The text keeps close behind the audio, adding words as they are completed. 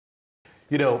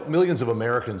You know, millions of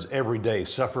Americans every day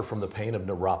suffer from the pain of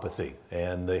neuropathy,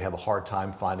 and they have a hard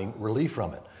time finding relief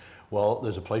from it. Well,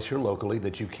 there's a place here locally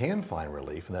that you can find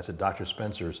relief, and that's at Dr.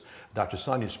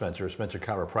 Sonia Spencer, Spencer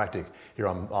Chiropractic, here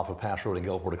off of Pass Road in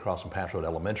Gulfport, across from Pass Road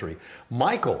Elementary.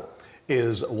 Michael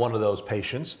is one of those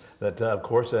patients that, of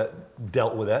course,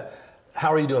 dealt with that.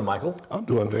 How are you doing, Michael? I'm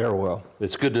doing very well.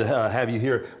 It's good to have you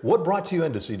here. What brought you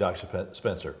in to see Dr.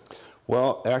 Spencer?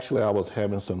 Well, actually, I was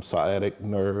having some sciatic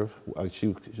nerve.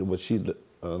 She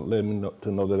led me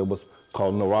to know that it was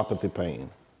called neuropathy pain.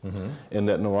 And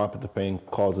that neuropathy pain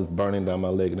causes burning down my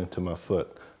leg and into my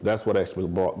foot. That's what actually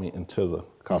brought me into the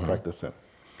chiropractic center.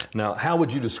 Now, how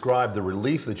would you describe the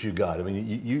relief that you got? I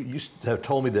mean, you have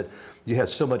told me that you had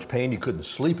so much pain you couldn't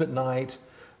sleep at night.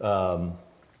 As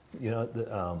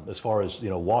far as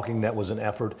walking, that was an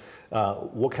effort.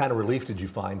 What kind of relief did you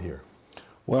find here?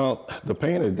 Well, the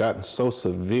pain had gotten so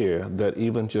severe that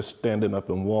even just standing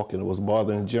up and walking, it was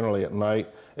bothering generally at night,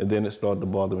 and then it started to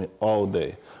bother me all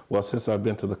day. Well, since I've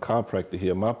been to the chiropractor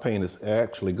here, my pain has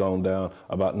actually gone down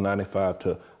about 95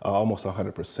 to almost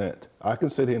 100%. I can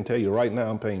sit here and tell you right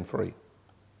now I'm pain-free.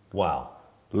 Wow.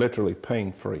 Literally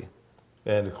pain-free.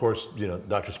 And of course,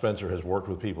 Dr. Spencer has worked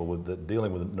with people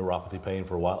dealing with neuropathy pain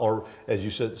for a while, or as you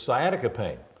said, sciatica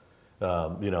pain.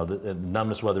 The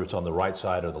numbness, whether it's on the right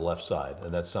side or the left side.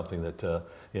 And that's something that,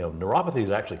 neuropathy is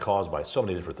actually caused by so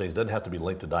many different things. It doesn't have to be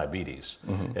linked to diabetes.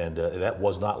 And that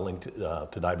was not linked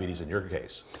to diabetes in your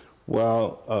case.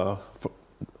 Well,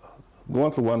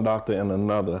 going through one doctor and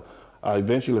another, I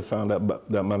eventually found out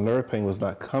that my nerve pain was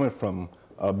not coming from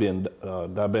being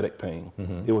diabetic pain.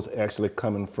 It was actually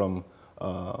coming from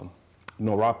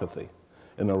neuropathy.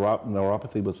 And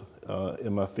neuropathy was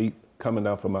in my feet coming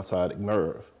down from my sciatic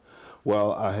nerve.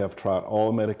 Well, I have tried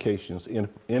all medications.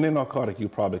 Any narcotic you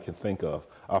probably can think of,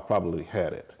 I probably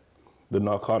had it. The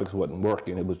narcotics wasn't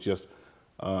working. It was just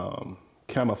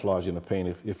camouflaging the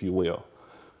pain, if you will.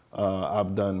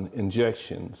 I've done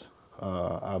injections.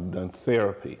 I've done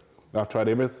therapy. I've tried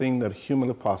everything that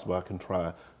humanly possible I can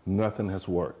try. Nothing has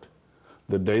worked.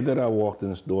 The day that I walked in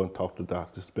this door and talked to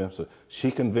Dr. Spencer, she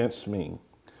convinced me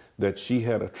that she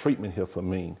had a treatment here for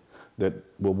me that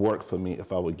would work for me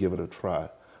if I would give it a try.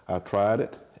 I tried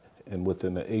it, and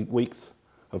within the 8 weeks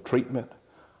of treatment,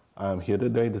 I'm here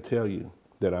today to tell you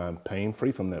that I'm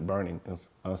pain-free from that burning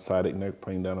and sciatic nerve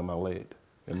pain down on my leg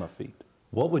and my feet.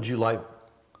 What would you like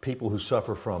people who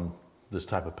suffer from this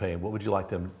type of pain, what would you like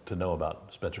them to know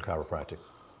about Spencer Chiropractic?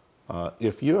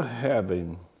 If you're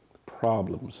having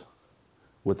problems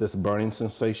with this burning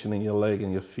sensation in your leg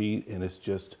and your feet, and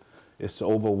it's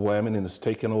overwhelming and it's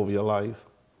taking over your life,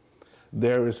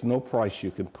 there is no price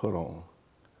you can put on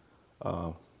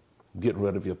getting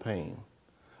rid of your pain.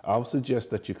 I would suggest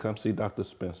that you come see Dr.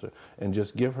 Spencer and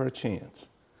just give her a chance.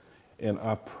 And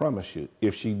I promise you,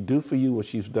 if she do for you what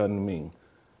she's done to me,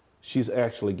 she's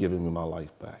actually giving me my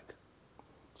life back.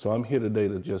 So I'm here today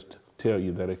to just tell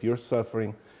you that if you're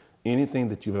suffering anything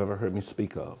that you've ever heard me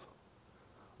speak of,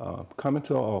 come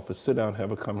into our office, sit down, have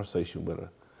a conversation with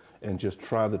her, and just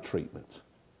try the treatments.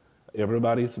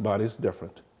 Everybody's body is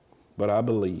different, but I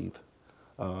believe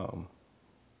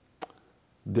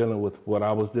dealing with what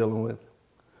I was dealing with,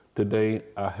 today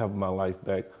I have my life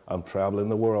back. I'm traveling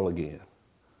the world again.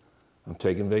 I'm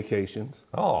taking vacations.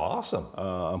 Oh, awesome.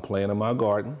 I'm playing in my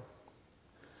garden.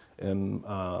 And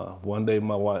one day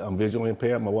my wife, I'm visually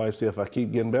impaired, my wife said if I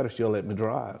keep getting better, she'll let me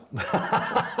drive.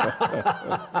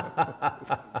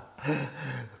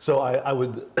 So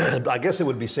I guess it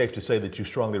would be safe to say that you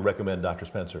strongly recommend Dr.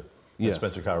 Spencer, yes.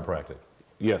 Spencer Chiropractic.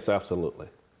 Yes, absolutely.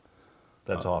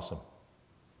 That's awesome.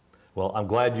 Well, I'm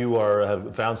glad you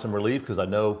have found some relief, because I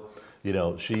know,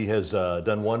 she has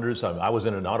done wonders. I was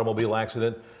in an automobile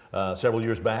accident several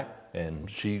years back,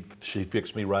 and she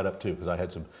fixed me right up too, because I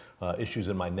had some issues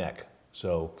in my neck.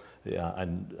 So I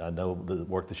know the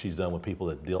work that she's done with people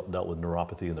that dealt with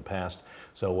neuropathy in the past.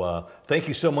 So thank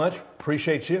you so much.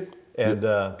 Appreciate you, and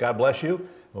God bless you.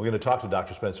 We're going to talk to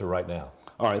Dr. Spencer right now.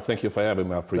 All right, thank you for having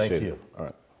me. I appreciate it. Thank you. All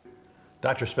right.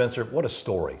 Dr. Spencer, what a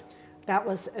story. That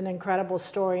was an incredible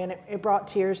story, and it brought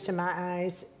tears to my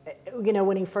eyes.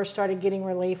 When he first started getting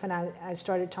relief and I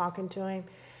started talking to him,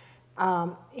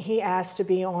 he asked to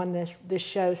be on this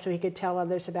show so he could tell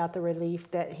others about the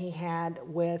relief that he had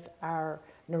with our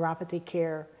neuropathy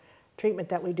care treatment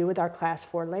that we do with our Class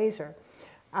 4 laser.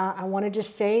 I want to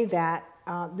just say that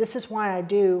this is why I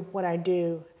do what I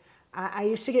do. I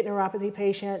used to get neuropathy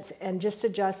patients, and just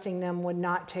adjusting them would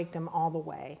not take them all the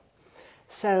way.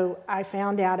 So I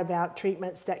found out about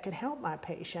treatments that could help my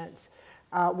patients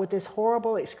with this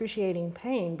horrible, excruciating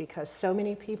pain, because so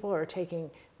many people are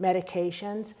taking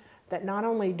medications that not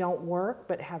only don't work,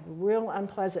 but have real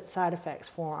unpleasant side effects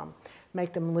for them.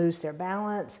 Make them lose their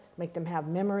balance, make them have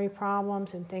memory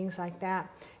problems and things like that.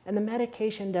 And the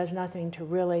medication does nothing to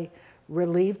really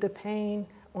relieve the pain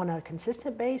on a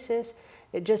consistent basis.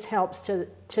 It just helps to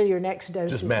your next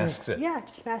dose. Just masks it. Yeah,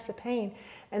 just masks the pain.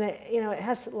 And it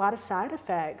has a lot of side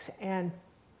effects, and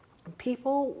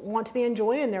people want to be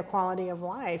enjoying their quality of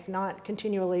life, not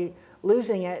continually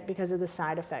losing it because of the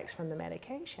side effects from the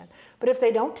medication. But if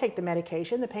they don't take the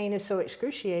medication, the pain is so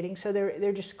excruciating, so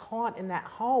they're just caught in that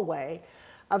hallway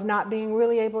of not being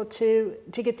really able to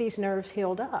get these nerves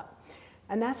healed up.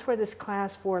 And that's where this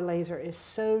class 4 laser is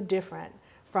so different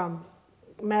from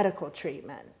medical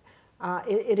treatment.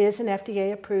 It is an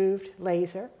FDA-approved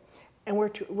laser, and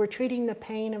we're treating the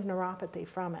pain of neuropathy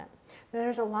from it. Now,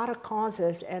 there's a lot of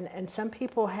causes, and some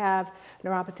people have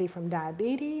neuropathy from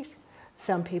diabetes,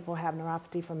 some people have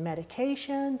neuropathy from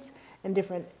medications, and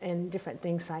different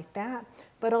things like that.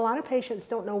 But a lot of patients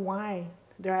don't know why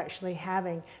they're actually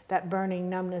having that burning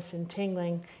numbness and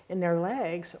tingling in their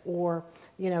legs, or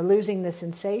losing the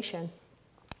sensation,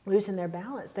 losing their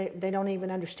balance. They don't even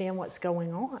understand what's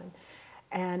going on.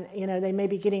 And they may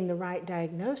be getting the right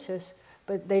diagnosis,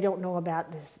 but they don't know about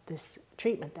this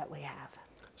treatment that we have.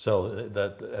 So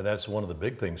that's one of the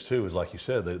big things too, is like you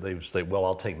said, they say, well,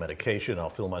 I'll take medication, I'll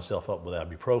fill myself up with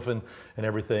ibuprofen and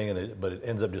everything, but it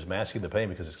ends up just masking the pain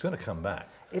because it's going to come back.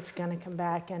 It's going to come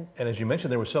back. And as you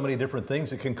mentioned, there were so many different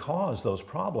things that can cause those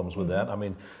problems with that. I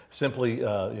mean, simply,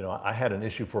 I had an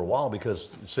issue for a while because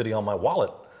sitting on my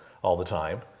wallet all the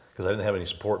time, because I didn't have any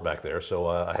support back there, so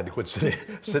I had to quit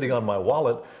sitting on my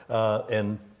wallet,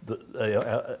 and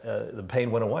the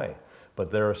pain went away. But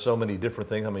there are so many different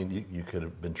things. I mean, you could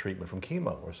have been treatment from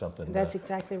chemo or something. That's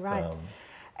exactly right.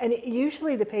 And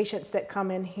usually the patients that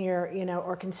come in here,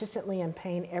 are consistently in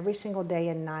pain every single day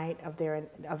and night of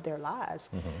their lives.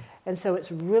 Mm-hmm. And so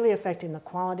it's really affecting the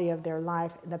quality of their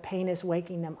life. The pain is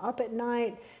waking them up at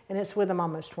night, and it's with them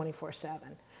almost 24/7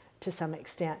 to some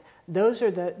extent. Those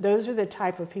are the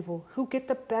type of people who get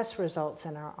the best results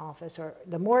in our office. Or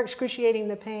the more excruciating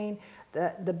the pain,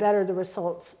 the better the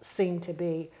results seem to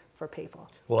be for people.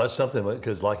 Well, that's something,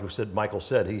 because like you said, Michael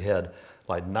said he had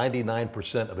like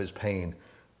 99% of his pain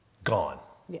gone.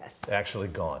 Yes. Actually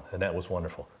gone, and that was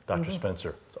wonderful. Dr.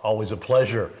 Spencer, it's always a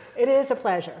pleasure. It is a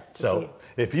pleasure to see you.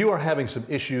 If you are having some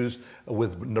issues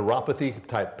with neuropathy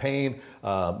type pain,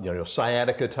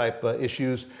 sciatica type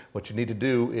issues, what you need to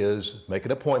do is make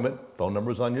an appointment. Phone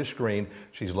number is on your screen.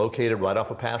 She's located right off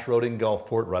of Pass Road in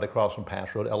Gulfport, right across from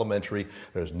Pass Road Elementary.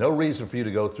 There's no reason for you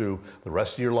to go through the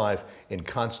rest of your life in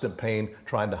constant pain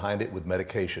trying to hide it with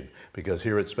medication, because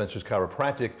here at Spencer's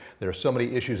Chiropractic, there are so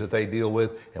many issues that they deal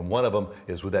with, and one of them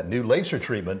is with that new laser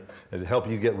treatment to help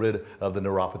you get rid of the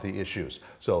neuropathy issues.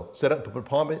 So set up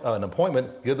an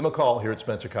appointment, give them a call here at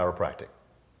Spencer Chiropractic.